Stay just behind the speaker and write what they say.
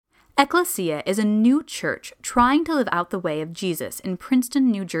Ecclesia is a new church trying to live out the way of Jesus in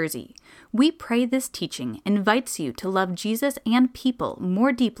Princeton, New Jersey. We pray this teaching invites you to love Jesus and people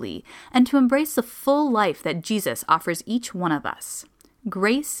more deeply and to embrace the full life that Jesus offers each one of us.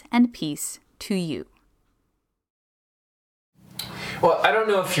 Grace and peace to you. Well, I don't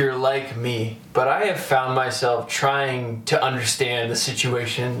know if you're like me, but I have found myself trying to understand the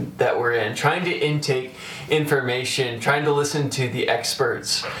situation that we're in, trying to intake information, trying to listen to the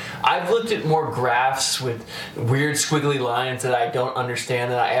experts. I've looked at more graphs with weird squiggly lines that I don't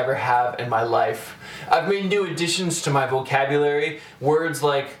understand than I ever have in my life. I've made new additions to my vocabulary, words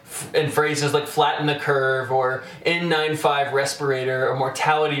like and phrases like flatten the curve or N95 respirator or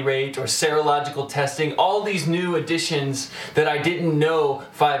mortality rate or serological testing, all these new additions that I didn't know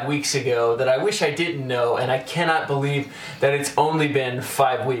 5 weeks ago that I wish I didn't know, and I cannot believe that it's only been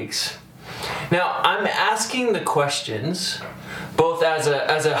 5 weeks. Now, I'm asking the questions both as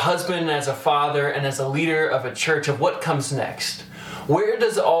a husband, as a father, and as a leader of a church of what comes next. Where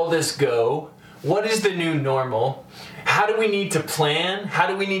does all this go? What is the new normal? How do we need to plan? How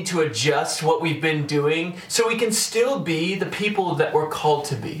do we need to adjust what we've been doing so we can still be the people that we're called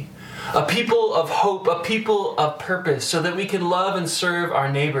to be? A people of hope, a people of purpose, so that we can love and serve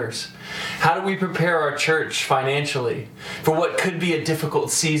our neighbors. How do we prepare our church financially for what could be a difficult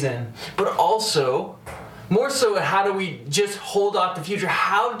season? But also, more so, how do we just hold off the future?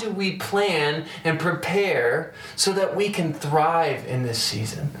 How do we plan and prepare so that we can thrive in this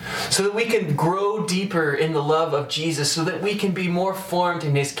season? So that we can grow deeper in the love of Jesus, so that we can be more formed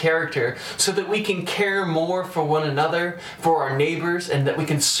in His character, so that we can care more for one another, for our neighbors, and that we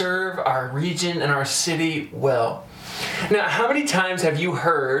can serve our region and our city well. Now, how many times have you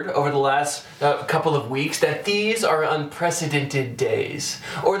heard over the last couple of weeks that these are unprecedented days,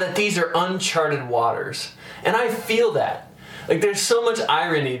 or that these are uncharted waters? And I feel that. Like, there's so much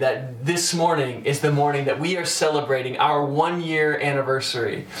irony that this morning is the morning that we are celebrating our 1-year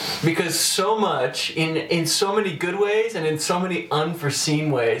anniversary, because so much in so many good ways and in so many unforeseen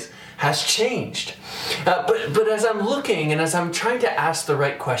ways has changed. But as I'm looking and as I'm trying to ask the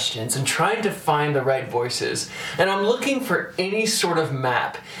right questions and trying to find the right voices, and I'm looking for any sort of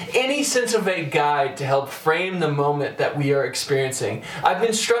map, any sense of a guide to help frame the moment that we are experiencing, I've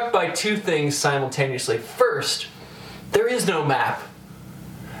been struck by two things simultaneously. First, there is no map.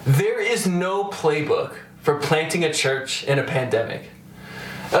 There is no playbook for planting a church in a pandemic.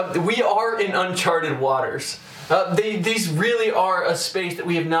 We are in uncharted waters. These really are a space that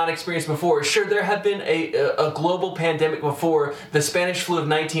we have not experienced before. Sure, there had been a global pandemic before. The Spanish flu of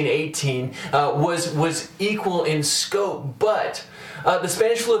 1918 was equal in scope, but the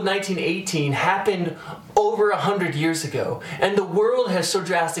Spanish flu of 1918 happened over 100 years ago, and the world has so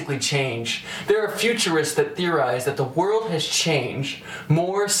drastically changed. There are futurists that theorize that the world has changed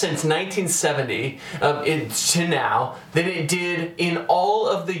more since 1970 to now than it did in all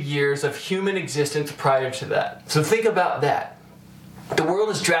of the years of human existence prior to that. So think about that. The world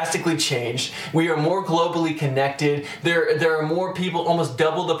has drastically changed. We are more globally connected. There are more people, almost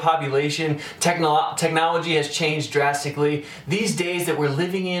double the population. Technology has changed drastically. These days that we're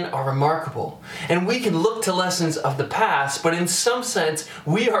living in are remarkable. And we can look to lessons of the past, but in some sense,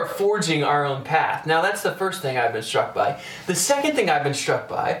 we are forging our own path. Now, that's the first thing I've been struck by. The second thing I've been struck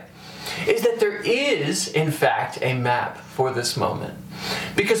by is that there is, in fact, a map for this moment.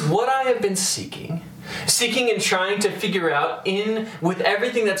 Because what I have been seeking and trying to figure out with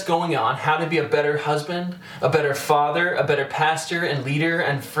everything that's going on, how to be a better husband, a better father, a better pastor and leader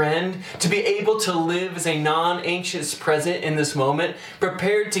and friend, to be able to live as a non-anxious present in this moment,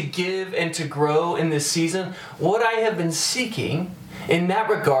 prepared to give and to grow in this season. What I have been seeking in that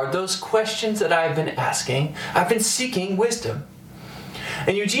regard, those questions that I've been asking, I've been seeking wisdom.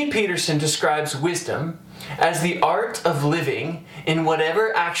 And Eugene Peterson describes wisdom as the art of living in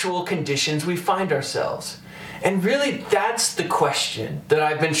whatever actual conditions we find ourselves. And really, that's the question that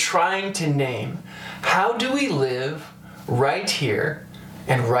I've been trying to name. How do we live right here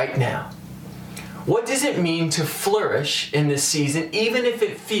and right now? What does it mean to flourish in this season, even if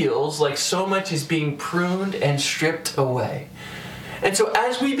it feels like so much is being pruned and stripped away? And so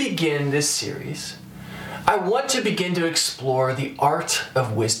as we begin this series, I want to begin to explore the art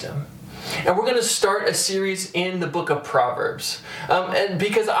of wisdom. And we're going to start a series in the book of Proverbs. And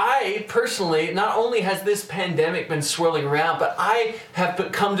because I personally, not only has this pandemic been swirling around, but I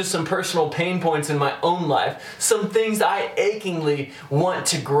have come to some personal pain points in my own life. Some things I achingly want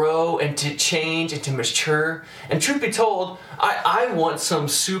to grow and to change and to mature. And truth be told, I want some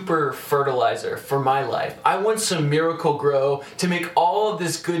super fertilizer for my life. I want some Miracle Grow to make all of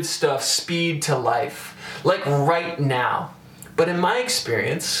this good stuff speed to life, like right now. But in my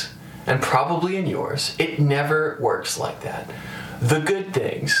experience, and probably in yours, it never works like that. The good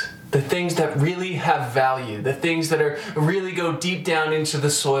things, the things that really have value, the things that really go deep down into the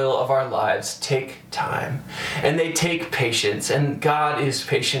soil of our lives take time, and they take patience, and God is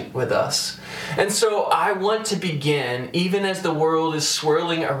patient with us. And so I want to begin, even as the world is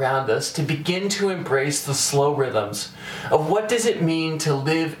swirling around us, to begin to embrace the slow rhythms of what does it mean to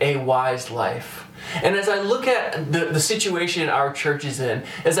live a wise life. And as I look at the situation our church is in,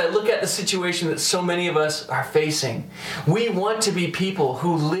 as I look at the situation that so many of us are facing, we want to be people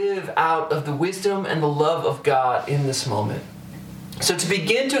who live out of the wisdom and the love of God in this moment. So to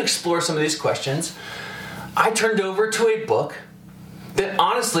begin to explore some of these questions, I turned over to a book that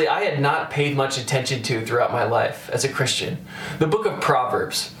honestly I had not paid much attention to throughout my life as a Christian, the book of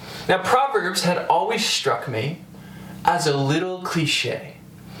Proverbs. Now, Proverbs had always struck me as a little cliche,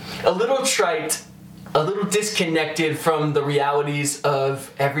 a little trite, a little disconnected from the realities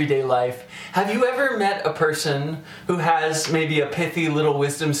of everyday life. Have you ever met a person who has maybe a pithy little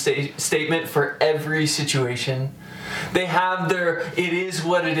wisdom statement for every situation? They have their "it is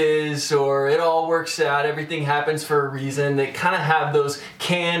what it is," or "it all works out, everything happens for a reason." They kind of have those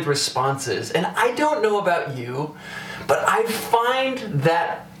canned responses. And I don't know about you, but I find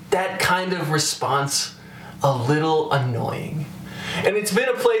that kind of response a little annoying. And it's been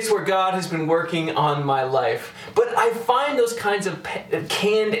a place where God has been working on my life. But I find those kinds of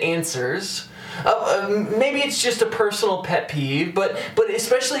canned answers, maybe it's just a personal pet peeve, but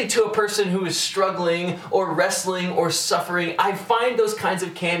especially to a person who is struggling or wrestling or suffering, I find those kinds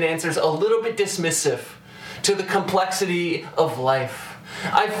of canned answers a little bit dismissive to the complexity of life.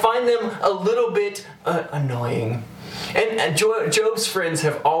 I find them a little bit annoying. And Job's friends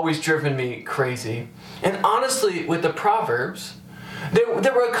have always driven me crazy. And honestly, with the Proverbs,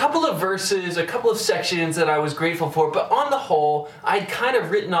 there were a couple of verses, a couple of sections that I was grateful for, but on the whole, I'd kind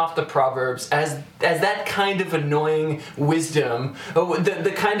of written off the Proverbs as that kind of annoying wisdom,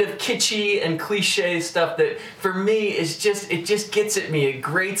 the kind of kitschy and cliche stuff that for me is it just gets at me, it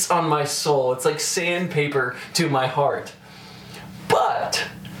grates on my soul. It's like sandpaper to my heart. But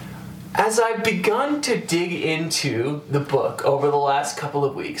as I've begun to dig into the book over the last couple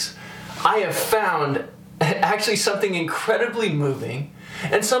of weeks, I have found actually something incredibly moving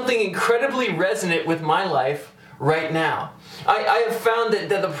and something incredibly resonant with my life right now. I have found that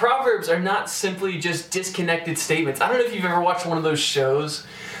the Proverbs are not simply just disconnected statements. I don't know if you've ever watched one of those shows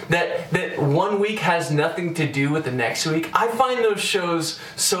that one week has nothing to do with the next week. I find those shows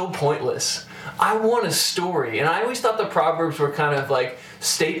so pointless. I want a story, and I always thought the Proverbs were kind of like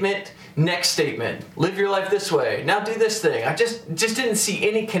statement, next statement, live your life this way, now do this thing. I just didn't see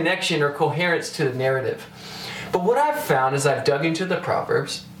any connection or coherence to the narrative. But what I've found as I've dug into the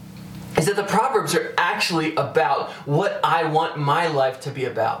Proverbs is that the Proverbs are actually about what I want my life to be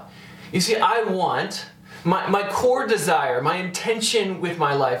about. You see, I want, my core desire, my intention with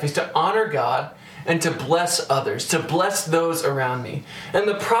my life is to honor God and to bless others, to bless those around me. And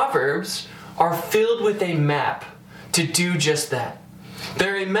the Proverbs are filled with a map to do just that.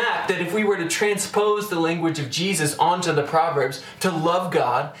 They're a map that if we were to transpose the language of Jesus onto the Proverbs, to love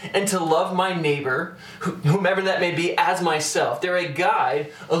God and to love my neighbor, whomever that may be, as myself, they're a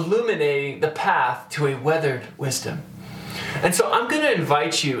guide illuminating the path to a weathered wisdom. And so I'm going to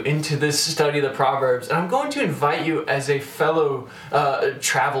invite you into this study of the Proverbs, and I'm going to invite you as a fellow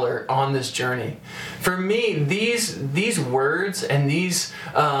traveler on this journey. For me, these words and these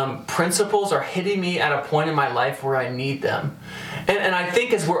principles are hitting me at a point in my life where I need them. And I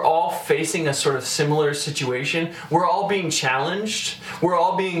think as we're all facing a sort of similar situation, we're all being challenged, we're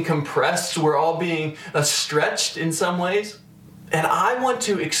all being compressed, we're all being stretched in some ways. And I want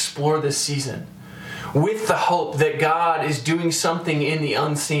to explore this season with the hope that God is doing something in the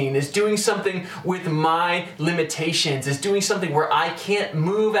unseen, is doing something with my limitations, is doing something where I can't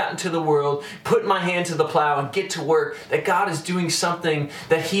move out into the world, put my hand to the plow and get to work, that God is doing something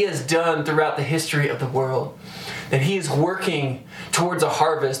that He has done throughout the history of the world, that He is working towards a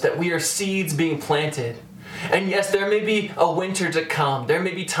harvest, that we are seeds being planted. And yes, there may be a winter to come. There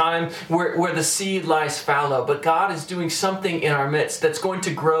may be time where the seed lies fallow. But God is doing something in our midst that's going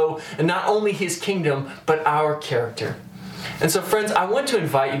to grow not only His kingdom, but our character. And so, friends, I want to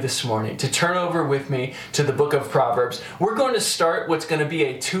invite you this morning to turn over with me to the book of Proverbs. We're going to start what's going to be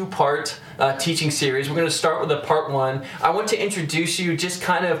a two-part teaching series. We're going to start with a part one. I want to introduce you just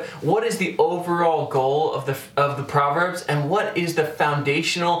kind of what is the overall goal of the Proverbs and what is the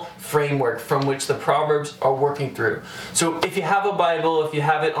foundational framework from which the Proverbs are working through. So if you have a Bible, if you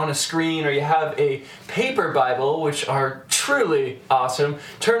have it on a screen, or you have a paper Bible, which are truly awesome,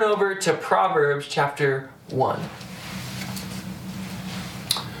 turn over to Proverbs chapter 1.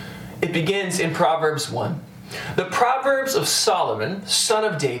 It begins in Proverbs 1. The Proverbs of Solomon, son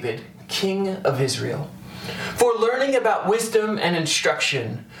of David, king of Israel. For learning about wisdom and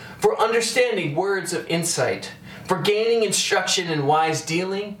instruction, for understanding words of insight, for gaining instruction in wise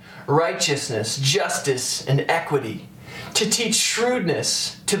dealing, righteousness, justice, and equity, to teach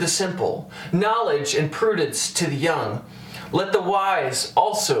shrewdness to the simple, knowledge and prudence to the young. Let the wise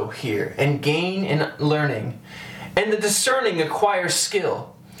also hear and gain in learning, and the discerning acquire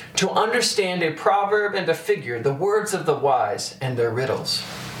skill, to understand a proverb and a figure, the words of the wise and their riddles.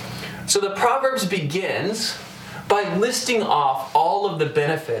 So the Proverbs begins by listing off all of the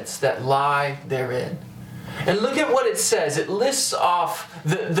benefits that lie therein. And look at what it says. It lists off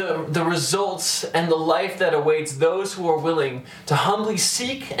the results and the life that awaits those who are willing to humbly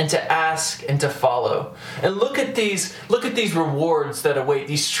seek and to ask and to follow. And look at these rewards that await,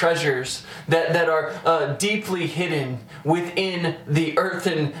 these treasures that are deeply hidden within the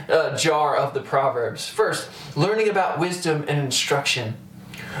earthen jar of the Proverbs. First, learning about wisdom and instruction.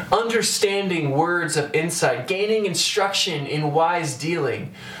 Understanding words of insight, gaining instruction in wise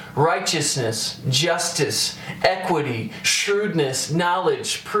dealing, righteousness, justice, equity, shrewdness,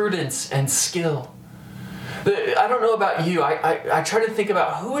 knowledge, prudence, and skill. I don't know about you, I try to think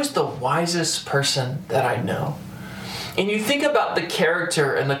about who is the wisest person that I know. And you think about the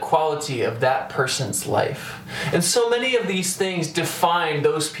character and the quality of that person's life. And so many of these things define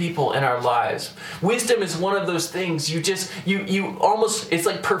those people in our lives. Wisdom is one of those things you almost, it's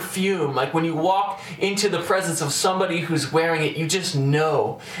like perfume. Like when you walk into the presence of somebody who's wearing it, you just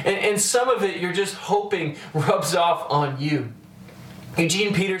know. And some of it you're just hoping rubs off on you.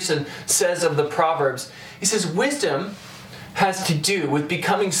 Eugene Peterson says of the Proverbs, he says, wisdom has to do with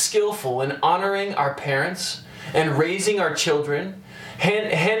becoming skillful in honoring our parents and raising our children,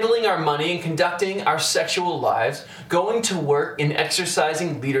 handling our money and conducting our sexual lives, going to work and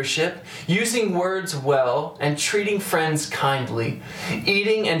exercising leadership, using words well and treating friends kindly,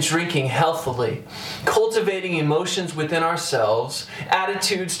 eating and drinking healthily, cultivating emotions within ourselves,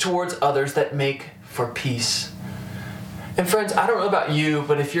 attitudes towards others that make for peace. And friends, I don't know about you,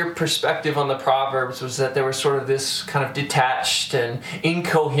 but if your perspective on the Proverbs was that they were sort of this kind of detached and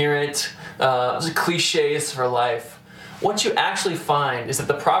incoherent cliches for life, what you actually find is that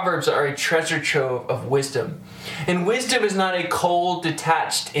the Proverbs are a treasure trove of wisdom. And wisdom is not a cold,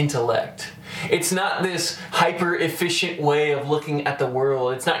 detached intellect. It's not this hyper-efficient way of looking at the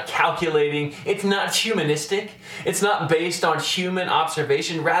world. It's not calculating. It's not humanistic. It's not based on human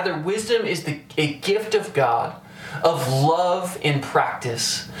observation. Rather, wisdom is a gift of God, of love in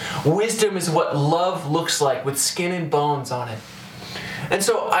practice. Wisdom is what love looks like with skin and bones on it. And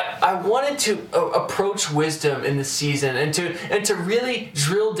so I wanted to approach wisdom in this season and to really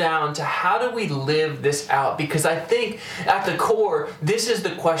drill down to how do we live this out? Because I think at the core, this is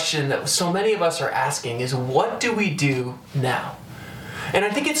the question that so many of us are asking is, what do we do now? And I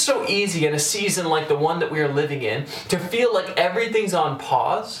think it's so easy in a season like the one that we are living in to feel like everything's on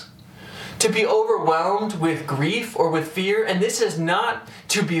pause, to be overwhelmed with grief or with fear. And this is not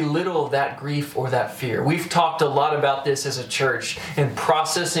to belittle that grief or that fear. We've talked a lot about this as a church and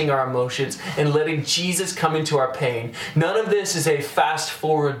processing our emotions and letting Jesus come into our pain. None of this is a fast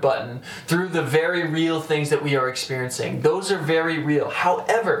forward button through the very real things that we are experiencing. Those are very real.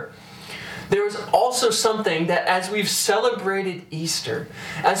 However, there is also something that as we've celebrated Easter,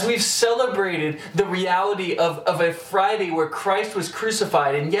 as we've celebrated the reality of a Friday where Christ was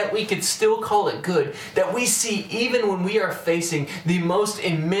crucified, and yet we could still call it good, that we see even when we are facing the most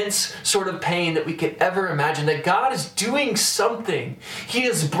immense sort of pain that we could ever imagine, that God is doing something. He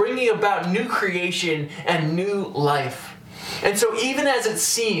is bringing about new creation and new life. And so even as it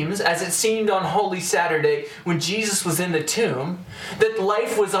seemed on Holy Saturday when Jesus was in the tomb, that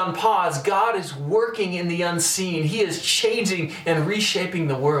life was on pause, God is working in the unseen. He is changing and reshaping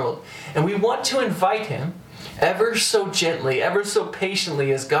the world. And we want to invite Him, ever so gently, ever so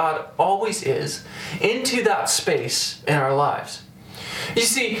patiently, as God always is, into that space in our lives. You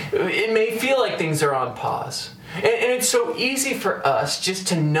see, it may feel like things are on pause. And it's so easy for us just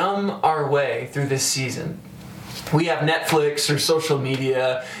to numb our way through this season. We have Netflix or social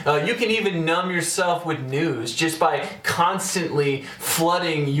media. You can even numb yourself with news just by constantly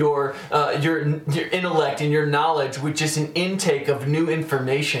flooding your intellect and your knowledge with just an intake of new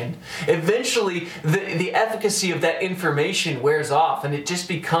information. Eventually, the efficacy of that information wears off and it just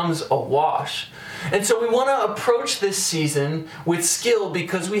becomes a wash. And so we want to approach this season with skill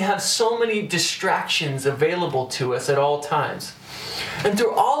because we have so many distractions available to us at all times. And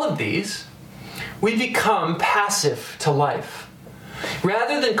through all of these, we become passive to life.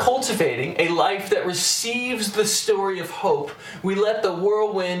 Rather than cultivating a life that receives the story of hope, we let the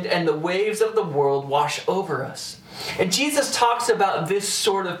whirlwind and the waves of the world wash over us. And Jesus talks about this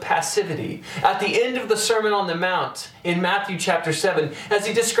sort of passivity at the end of the Sermon on the Mount in Matthew chapter 7, as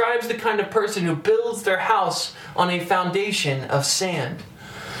he describes the kind of person who builds their house on a foundation of sand.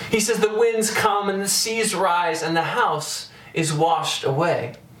 He says the winds come and the seas rise and the house is washed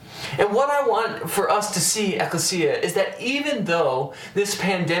away. And what I want for us to see, Ecclesia, is that even though this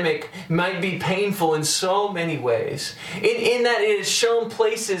pandemic might be painful in so many ways, in that it has shown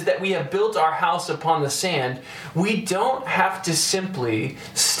places that we have built our house upon the sand, we don't have to simply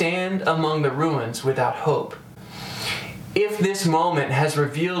stand among the ruins without hope. If this moment has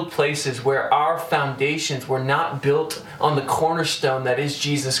revealed places where our foundations were not built on the cornerstone that is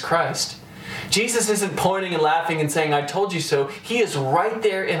Jesus Christ, Jesus isn't pointing and laughing and saying, "I told you so." He is right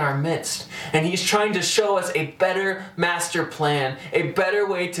there in our midst. And he's trying to show us a better master plan, a better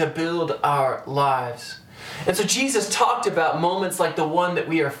way to build our lives. And so Jesus talked about moments like the one that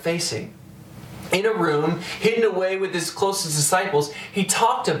we are facing. In a room, hidden away with his closest disciples, he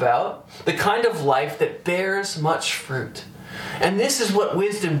talked about the kind of life that bears much fruit. And this is what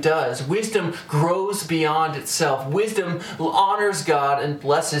wisdom does. Wisdom grows beyond itself. Wisdom honors God and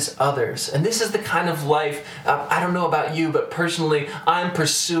blesses others. And this is the kind of life, I don't know about you, but personally I'm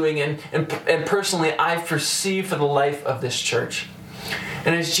pursuing and personally I foresee for the life of this church.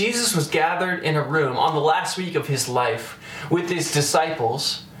 And as Jesus was gathered in a room on the last week of his life with his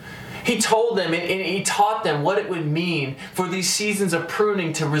disciples, he told them and he taught them what it would mean for these seasons of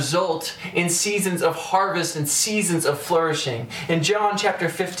pruning to result in seasons of harvest and seasons of flourishing. In John chapter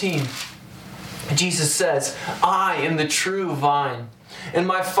 15, Jesus says, "I am the true vine, and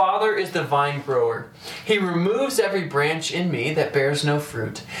my Father is the vine grower. He removes every branch in me that bears no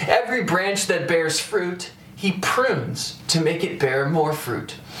fruit. Every branch that bears fruit, he prunes to make it bear more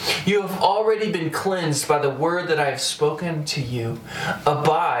fruit. You have already been cleansed by the word that I have spoken to you.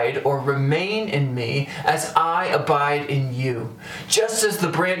 Abide or remain in me as I abide in you. Just as the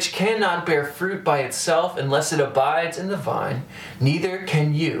branch cannot bear fruit by itself unless it abides in the vine, neither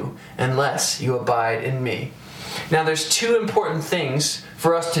can you unless you abide in me." Now there's two important things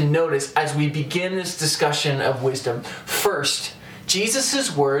for us to notice as we begin this discussion of wisdom. First,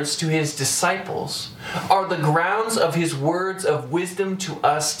 Jesus' words to his disciples are the grounds of his words of wisdom to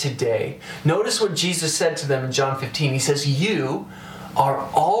us today. Notice what Jesus said to them in John 15. He says, "You are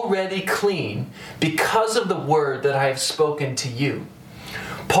already clean because of the word that I have spoken to you."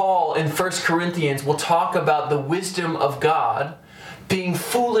 Paul in 1 Corinthians will talk about the wisdom of God being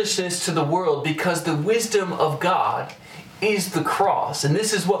foolishness to the world because the wisdom of God is the cross. And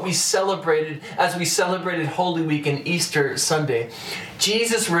this is what we celebrated as we celebrated Holy Week and Easter Sunday.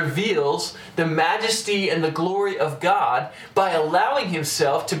 Jesus reveals the majesty and the glory of God by allowing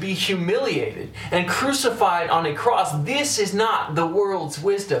himself to be humiliated and crucified on a cross. This is not the world's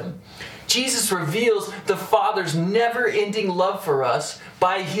wisdom. Jesus reveals the Father's never-ending love for us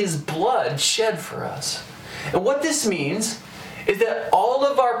by his blood shed for us. And what this means is that all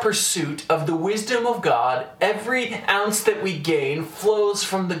of our pursuit of the wisdom of God, every ounce that we gain, flows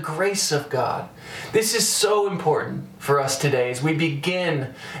from the grace of God. This is so important for us today as we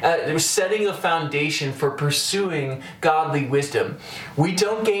begin setting a foundation for pursuing godly wisdom. We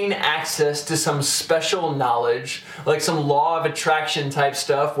don't gain access to some special knowledge, like some law of attraction type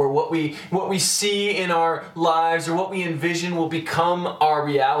stuff, where what we see in our lives or what we envision will become our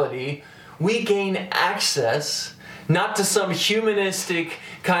reality. We gain access not to some humanistic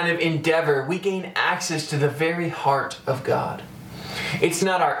kind of endeavor. We gain access to the very heart of God. It's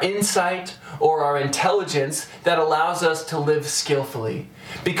not our insight or our intelligence that allows us to live skillfully.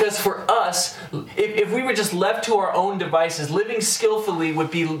 Because for us, if we were just left to our own devices, living skillfully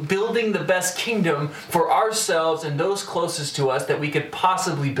would be building the best kingdom for ourselves and those closest to us that we could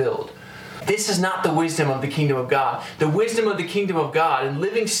possibly build. This is not the wisdom of the kingdom of God. The wisdom of the kingdom of God and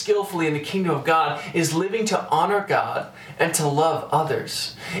living skillfully in the kingdom of God is living to honor God and to love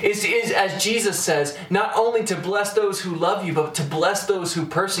others. Is as Jesus says, not only to bless those who love you, but to bless those who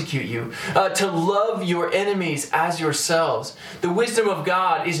persecute you. To love your enemies as yourselves. The wisdom of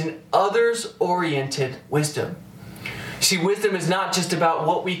God is an others-oriented wisdom. See, wisdom is not just about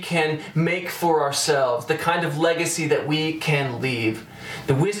what we can make for ourselves, the kind of legacy that we can leave.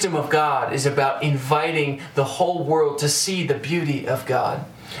 The wisdom of God is about inviting the whole world to see the beauty of God.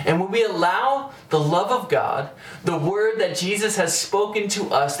 And when we allow the love of God, the word that Jesus has spoken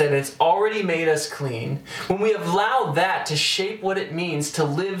to us that has already made us clean, when we allow that to shape what it means to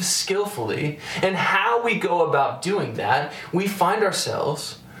live skillfully and how we go about doing that, we find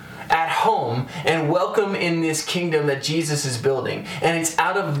ourselves at home and welcome in this kingdom that Jesus is building. And it's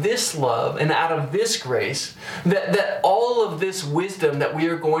out of this love and out of this grace that all of this wisdom that we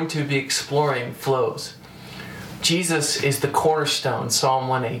are going to be exploring flows. Jesus is the cornerstone, Psalm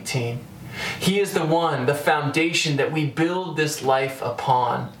 118. He is the one, the foundation that we build this life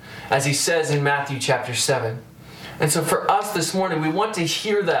upon, as he says in Matthew chapter 7. And so for us this morning, we want to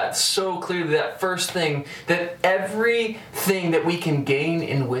hear that so clearly, that first thing, that everything that we can gain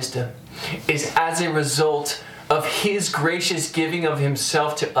in wisdom is as a result of his gracious giving of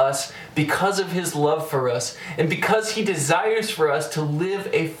himself to us because of his love for us and because he desires for us to live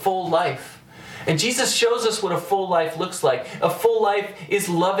a full life. And Jesus shows us what a full life looks like. A full life is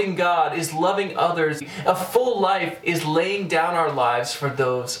loving God, is loving others. A full life is laying down our lives for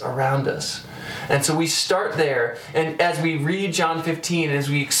those around us. And so we start there, and as we read John 15, as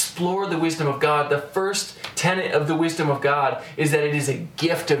we explore the wisdom of God, the first tenet of the wisdom of God is that it is a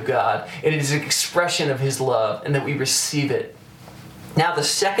gift of God. It is an expression of his love, and that we receive it. Now, the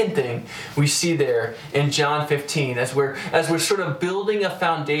second thing we see there in John 15, as we're sort of building a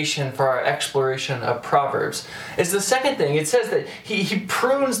foundation for our exploration of Proverbs, is the second thing. It says that he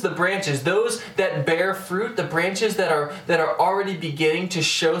prunes the branches, those that bear fruit, the branches that are already beginning to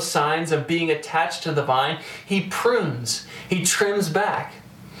show signs of being attached to the vine. He prunes, he trims back.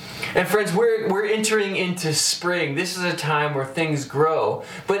 And friends, we're entering into spring. This is a time where things grow.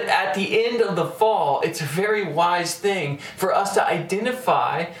 But at the end of the fall, it's a very wise thing for us to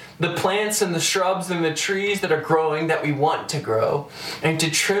identify the plants and the shrubs and the trees that are growing that we want to grow and to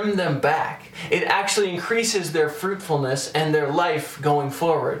trim them back. It actually increases their fruitfulness and their life going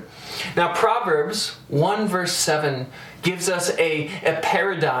forward. Now, Proverbs 1 verse 7 gives us a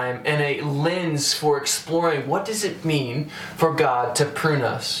paradigm and a lens for exploring what does it mean for God to prune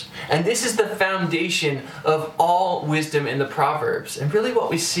us. And this is the foundation of all wisdom in the Proverbs. And really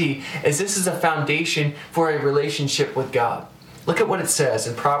what we see is this is a foundation for a relationship with God. Look at what it says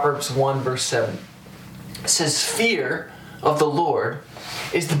in Proverbs 1 verse 7. It says, "Fear of the Lord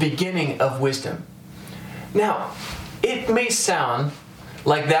is the beginning of wisdom." Now, it may sound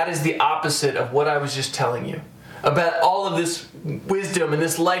like that is the opposite of what I was just telling you about all of this wisdom and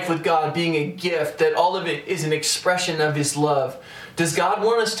this life with God being a gift, that all of it is an expression of his love. Does God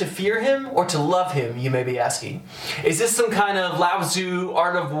want us to fear him or to love him, you may be asking? Is this some kind of Lao Tzu,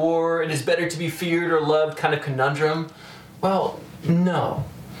 art of war, it is better to be feared or loved kind of conundrum? Well, no.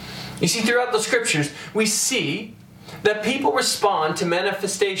 You see, throughout the scriptures, we see that people respond to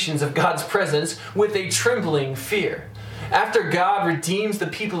manifestations of God's presence with a trembling fear. After God redeems the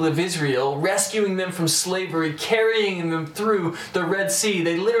people of Israel, rescuing them from slavery, carrying them through the Red Sea,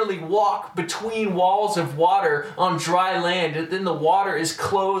 they literally walk between walls of water on dry land, and then the water is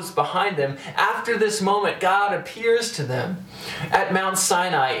closed behind them. After this moment, God appears to them at Mount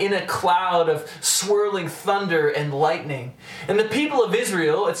Sinai in a cloud of swirling thunder and lightning. And the people of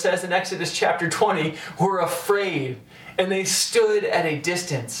Israel, it says in Exodus chapter 20, were afraid, and they stood at a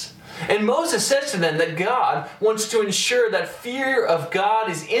distance. And Moses says to them that God wants to ensure that fear of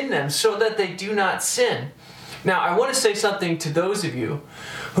God is in them so that they do not sin. Now, I want to say something to those of you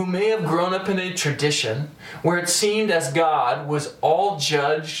who may have grown up in a tradition where it seemed as God was all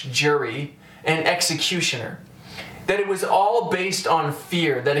judge, jury, and executioner. That it was all based on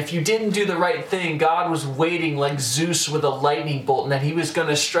fear, that if you didn't do the right thing, God was waiting like Zeus with a lightning bolt and that he was going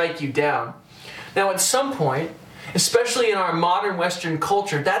to strike you down. Now, at some point, especially in our modern Western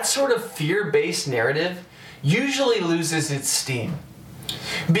culture, that sort of fear-based narrative usually loses its steam.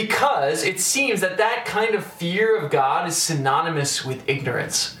 Because it seems that that kind of fear of God is synonymous with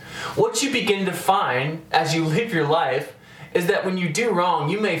ignorance. What you begin to find as you live your life is that when you do wrong,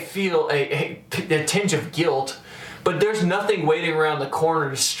 you may feel a tinge of guilt, but there's nothing waiting around the corner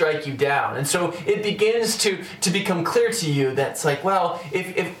to strike you down. And so it begins to become clear to you that it's like, well,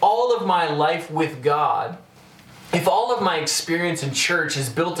 if all of my life with God, if all of my experience in church is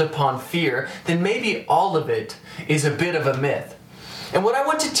built upon fear, then maybe all of it is a bit of a myth. And what I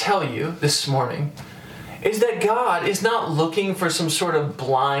want to tell you this morning is that God is not looking for some sort of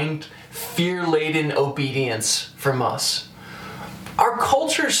blind, fear-laden obedience from us. Our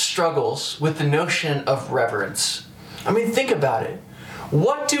culture struggles with the notion of reverence. I mean, think about it.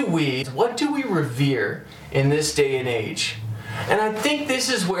 What do we revere in this day and age? And I think this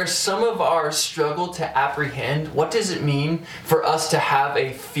is where some of our struggle to apprehend what does it mean for us to have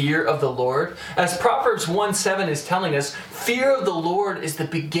a fear of the Lord. As Proverbs 1:7 is telling us, fear of the Lord is the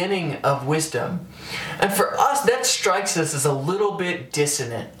beginning of wisdom. And for us, that strikes us as a little bit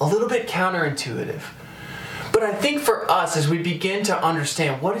dissonant, a little bit counterintuitive. But I think for us, as we begin to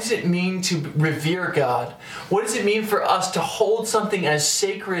understand, what does it mean to revere God? What does it mean for us to hold something as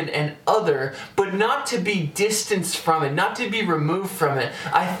sacred and other, but not to be distanced from it, not to be removed from it?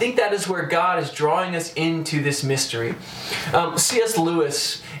 I think that is where God is drawing us into this mystery. C.S.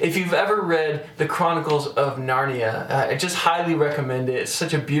 Lewis, if you've ever read The Chronicles of Narnia, I just highly recommend it. It's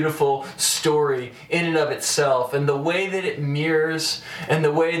such a beautiful story in and of itself, and the way that it mirrors and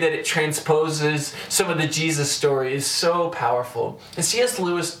the way that it transposes some of the Jesus story is so powerful. And C.S.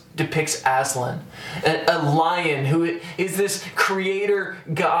 Lewis depicts Aslan, a lion who is this creator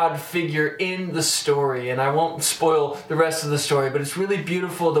God figure in the story. And I won't spoil the rest of the story, but it's really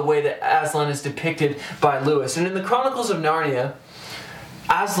beautiful the way that Aslan is depicted by Lewis. And in the Chronicles of Narnia,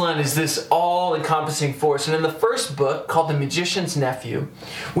 Aslan is this all-encompassing force. And in the first book, called The Magician's Nephew,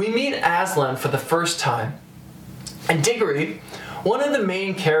 we meet Aslan for the first time. And Diggory, one of the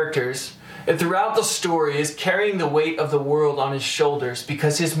main characters, throughout the story is carrying the weight of the world on his shoulders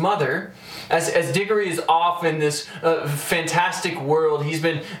because his mother, as Diggory is off in this fantastic world, he's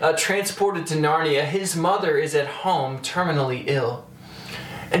been transported to Narnia, his mother is at home terminally ill.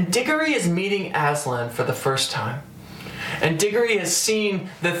 And Diggory is meeting Aslan for the first time. And Diggory has seen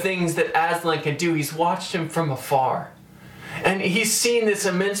the things that Aslan can do. He's watched him from afar. And he's seen this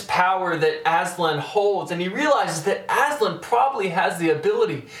immense power that Aslan holds, and he realizes that Aslan probably has the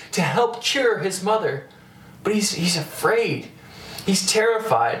ability to help cure his mother. But he's afraid. He's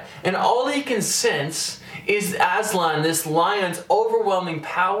terrified. And all he can sense is Aslan, this lion's overwhelming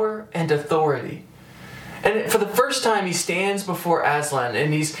power and authority. And for the first time, he stands before Aslan,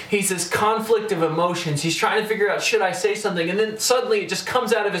 and he's this conflict of emotions. He's trying to figure out, should I say something? And then suddenly it just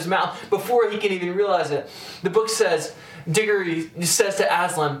comes out of his mouth before he can even realize it. The book says, Diggory says to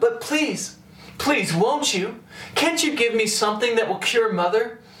Aslan, "But please, won't you? Can't you give me something that will cure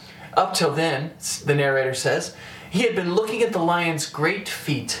Mother?" Up till then, the narrator says, he had been looking at the lion's great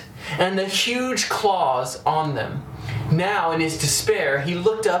feet and the huge claws on them. Now, in his despair, he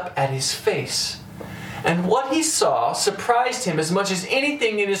looked up at his face. And what he saw surprised him as much as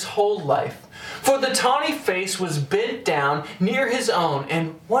anything in his whole life. For the tawny face was bent down near his own,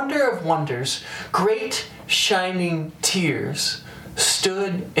 and wonder of wonders, great shining tears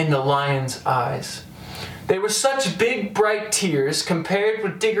stood in the lion's eyes. They were such big, bright tears compared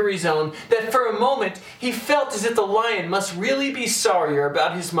with Diggory's own that for a moment he felt as if the lion must really be sorrier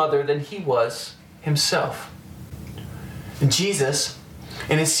about his mother than he was himself. And Jesus,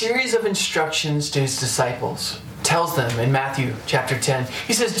 in a series of instructions to his disciples, tells them in Matthew chapter 10,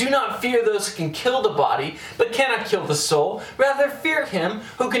 he says, "Do not fear those who can kill the body, but cannot kill the soul. Rather fear him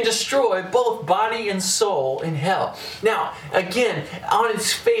who can destroy both body and soul in hell." Now, again, on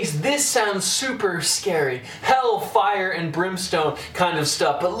its face, this sounds super scary. Hell, fire, and brimstone kind of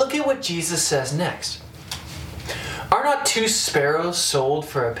stuff. But look at what Jesus says next. "Are not 2 sparrows sold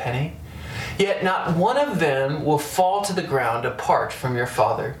for a penny? Yet not one of them will fall to the ground apart from your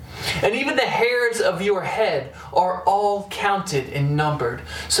Father. And even the hairs of your head are all counted and numbered.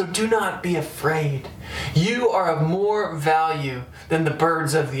 So do not be afraid. You are of more value than the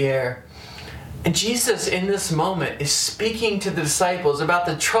birds of the air." And Jesus, in this moment, is speaking to the disciples about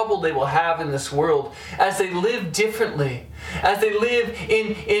the trouble they will have in this world as they live differently, as they live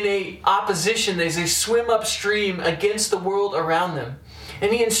in a opposition, as they swim upstream against the world around them.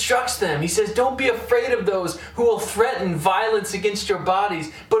 And he instructs them. He says, "Don't be afraid of those who will threaten violence against your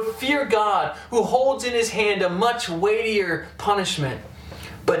bodies, but fear God, who holds in his hand a much weightier punishment."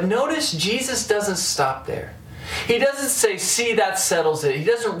 But notice Jesus doesn't stop there. He doesn't say, "See, that settles it." He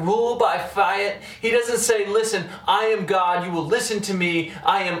doesn't rule by fiat. He doesn't say, "Listen, I am God. You will listen to me.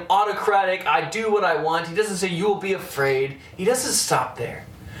 I am autocratic. I do what I want." He doesn't say, "You will be afraid." He doesn't stop there.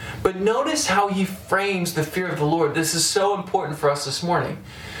 But notice how he frames the fear of the Lord. This is so important for us this morning.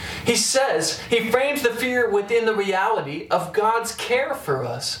 He frames the fear within the reality of God's care for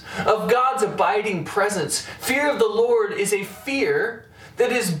us, of God's abiding presence. Fear of the Lord is a fear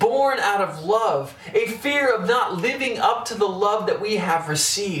that is born out of love, a fear of not living up to the love that we have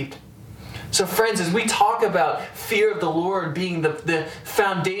received. So friends, as we talk about fear of the Lord being the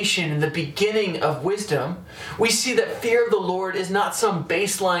foundation and the beginning of wisdom, we see that fear of the Lord is not some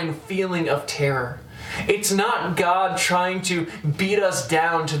baseline feeling of terror. It's not God trying to beat us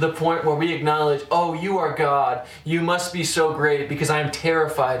down to the point where we acknowledge, "Oh, you are God. You must be so great because I am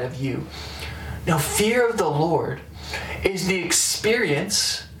terrified of you." No, fear of the Lord is the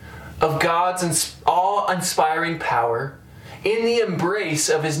experience of God's awe-inspiring power in the embrace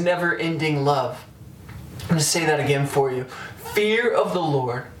of his never-ending love. I'm going to say that again for you. Fear of the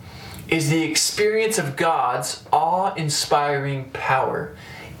Lord is the experience of God's awe-inspiring power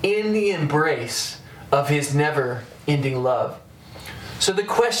in the embrace of his never-ending love. So the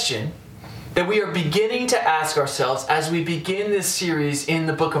question that we are beginning to ask ourselves as we begin this series in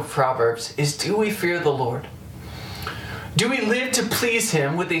the book of Proverbs is, do we fear the Lord? Do we live to please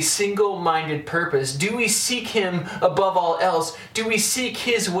him with a single-minded purpose? Do we seek him above all else? Do we seek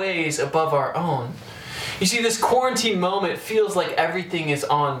his ways above our own? You see, this quarantine moment feels like everything is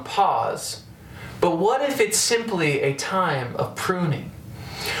on pause. But what if it's simply a time of pruning?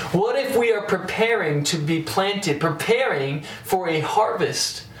 What if we are preparing to be planted, preparing for a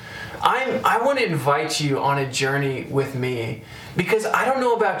harvest? I want to invite you on a journey with me, because I don't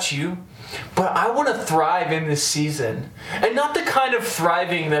know about you, but I want to thrive in this season. And not the kind of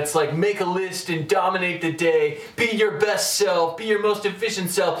thriving that's like make a list and dominate the day, be your best self, be your most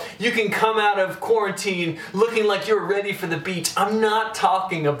efficient self. You can come out of quarantine looking like you're ready for the beach. I'm not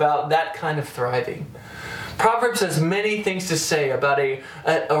talking about that kind of thriving. Proverbs has many things to say about a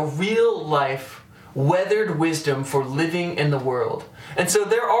real life, weathered wisdom for living in the world. And so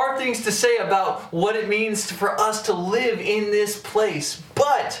there are things to say about what it means for us to live in this place.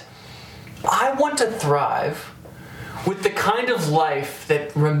 But I want to thrive with the kind of life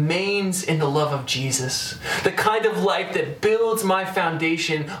that remains in the love of Jesus, the kind of life that builds my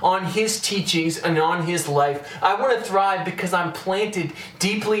foundation on his teachings and on his life. I want to thrive because I'm planted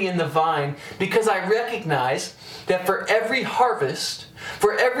deeply in the vine, because I recognize that for every harvest,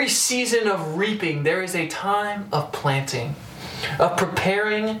 for every season of reaping, there is a time of planting, of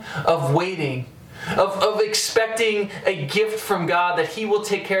preparing, of waiting, of expecting a gift from God that he will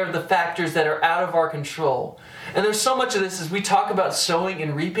take care of the factors that are out of our control. And there's so much of this as we talk about sowing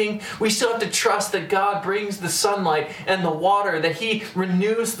and reaping, we still have to trust that God brings the sunlight and the water, that he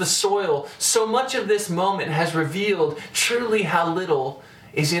renews the soil. So much of this moment has revealed truly how little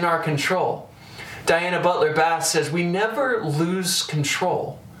is in our control. Diana Butler Bass says, we never lose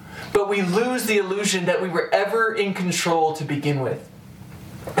control, but we lose the illusion that we were ever in control to begin with.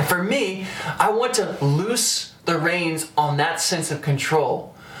 And for me, I want to loose the reins on that sense of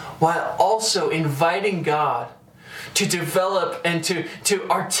control, while also inviting God to develop and to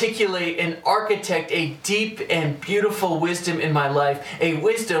articulate and architect a deep and beautiful wisdom in my life, a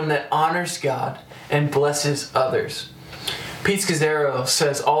wisdom that honors God and blesses others. Pete Scazzero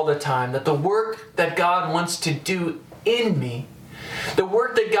says all the time that the work that God wants to do in me, the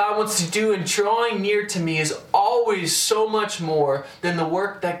work that God wants to do in drawing near to me, is always so much more than the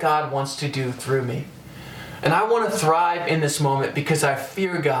work that God wants to do through me. And I want to thrive in this moment because I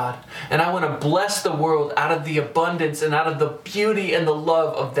fear God, and I want to bless the world out of the abundance and out of the beauty and the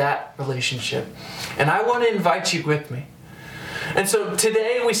love of that relationship. And I want to invite you with me. And so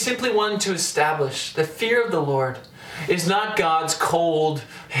today we simply wanted to establish the fear of the Lord is not God's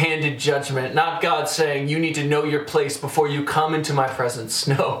cold-handed judgment, not God saying you need to know your place before you come into my presence.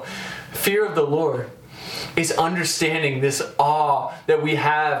 No, fear of the Lord is understanding this awe that we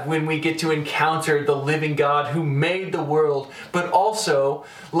have when we get to encounter the living God who made the world, but also,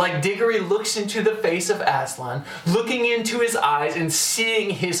 like Diggory looks into the face of Aslan, looking into his eyes and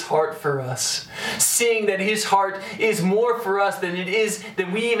seeing his heart for us, seeing that his heart is more for us than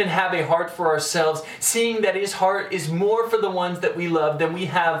we even have a heart for ourselves, seeing that his heart is more for the ones that we love than we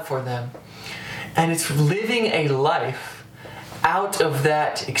have for them. And it's living a life out of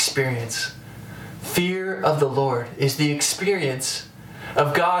that experience. Fear of the Lord is the experience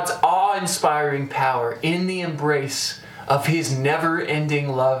of God's awe-inspiring power in the embrace of his never-ending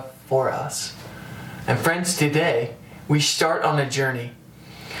love for us. And friends, today we start on a journey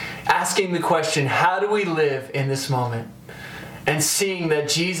asking the question, how do we live in this moment? And seeing that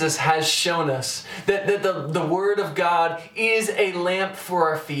Jesus has shown us that the Word of God is a lamp for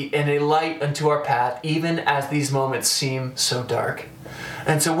our feet and a light unto our path, even as these moments seem so dark.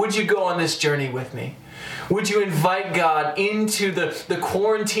 And so would you go on this journey with me? Would you invite God into the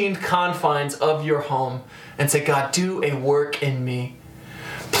quarantined confines of your home and say, God, do a work in me.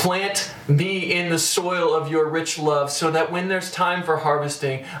 Plant me in the soil of your rich love so that when there's time for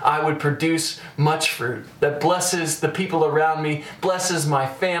harvesting, I would produce much fruit that blesses the people around me, blesses my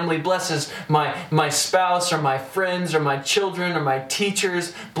family, blesses my spouse or my friends or my children or my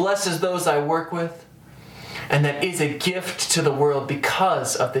teachers, blesses those I work with, and that is a gift to the world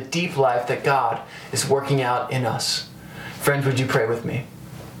because of the deep life that God is working out in us. Friends, would you pray with me?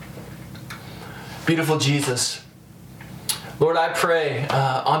 Beautiful Jesus, Lord, I pray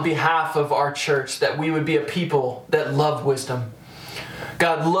on behalf of our church that we would be a people that love wisdom.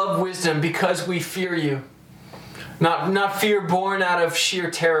 God, love wisdom because we fear you. Not fear born out of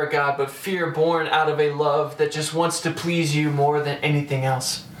sheer terror, God, but fear born out of a love that just wants to please you more than anything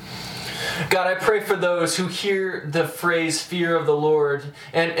else. God, I pray for those who hear the phrase fear of the Lord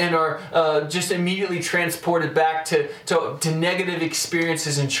and are just immediately transported back to negative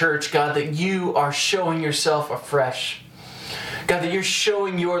experiences in church, God, that you are showing yourself afresh. God, that you're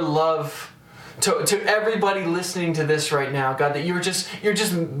showing your love to everybody listening to this right now, God, that you're just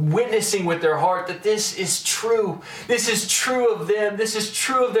witnessing with their heart that this is true. This is true of them. This is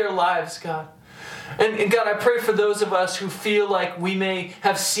true of their lives, God. And God, I pray for those of us who feel like we may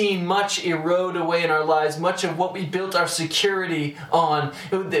have seen much erode away in our lives, much of what we built our security on.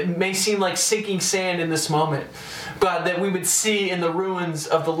 It may seem like sinking sand in this moment. God, that we would see in the ruins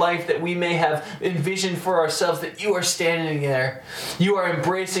of the life that we may have envisioned for ourselves, that you are standing there. You are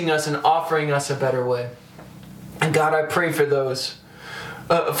embracing us and offering us a better way. And God, I pray for those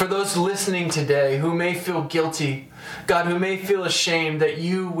listening today who may feel guilty, God, who may feel ashamed, that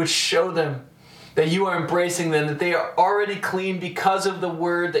you would show them that you are embracing them, that they are already clean because of the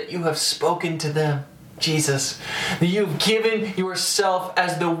word that you have spoken to them, Jesus. That you've given yourself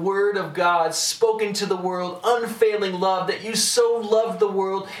as the word of God, spoken to the world, unfailing love, that you so loved the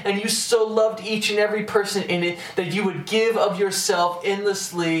world and you so loved each and every person in it, that you would give of yourself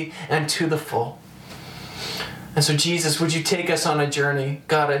endlessly and to the full. And so, Jesus, would you take us on a journey,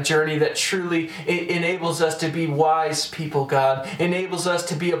 God, a journey that truly enables us to be wise people, God, enables us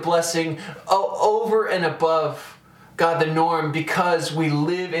to be a blessing over and above, God, the norm, because we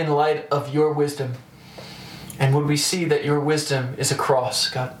live in light of your wisdom. And would we see that your wisdom is a cross,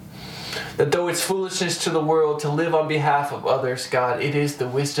 God, that though it's foolishness to the world to live on behalf of others, God, it is the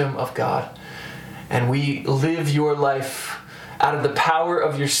wisdom of God. And we live your life out of the power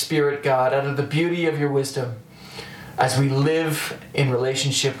of your Spirit, God, out of the beauty of your wisdom, as we live in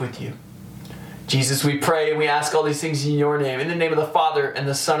relationship with you. Jesus, we pray and we ask all these things in your name, in the name of the Father and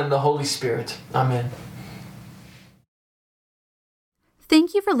the Son and the Holy Spirit. Amen.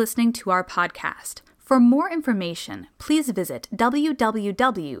 Thank you for listening to our podcast. For more information, please visit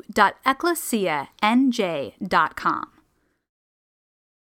www.ecclesianj.com.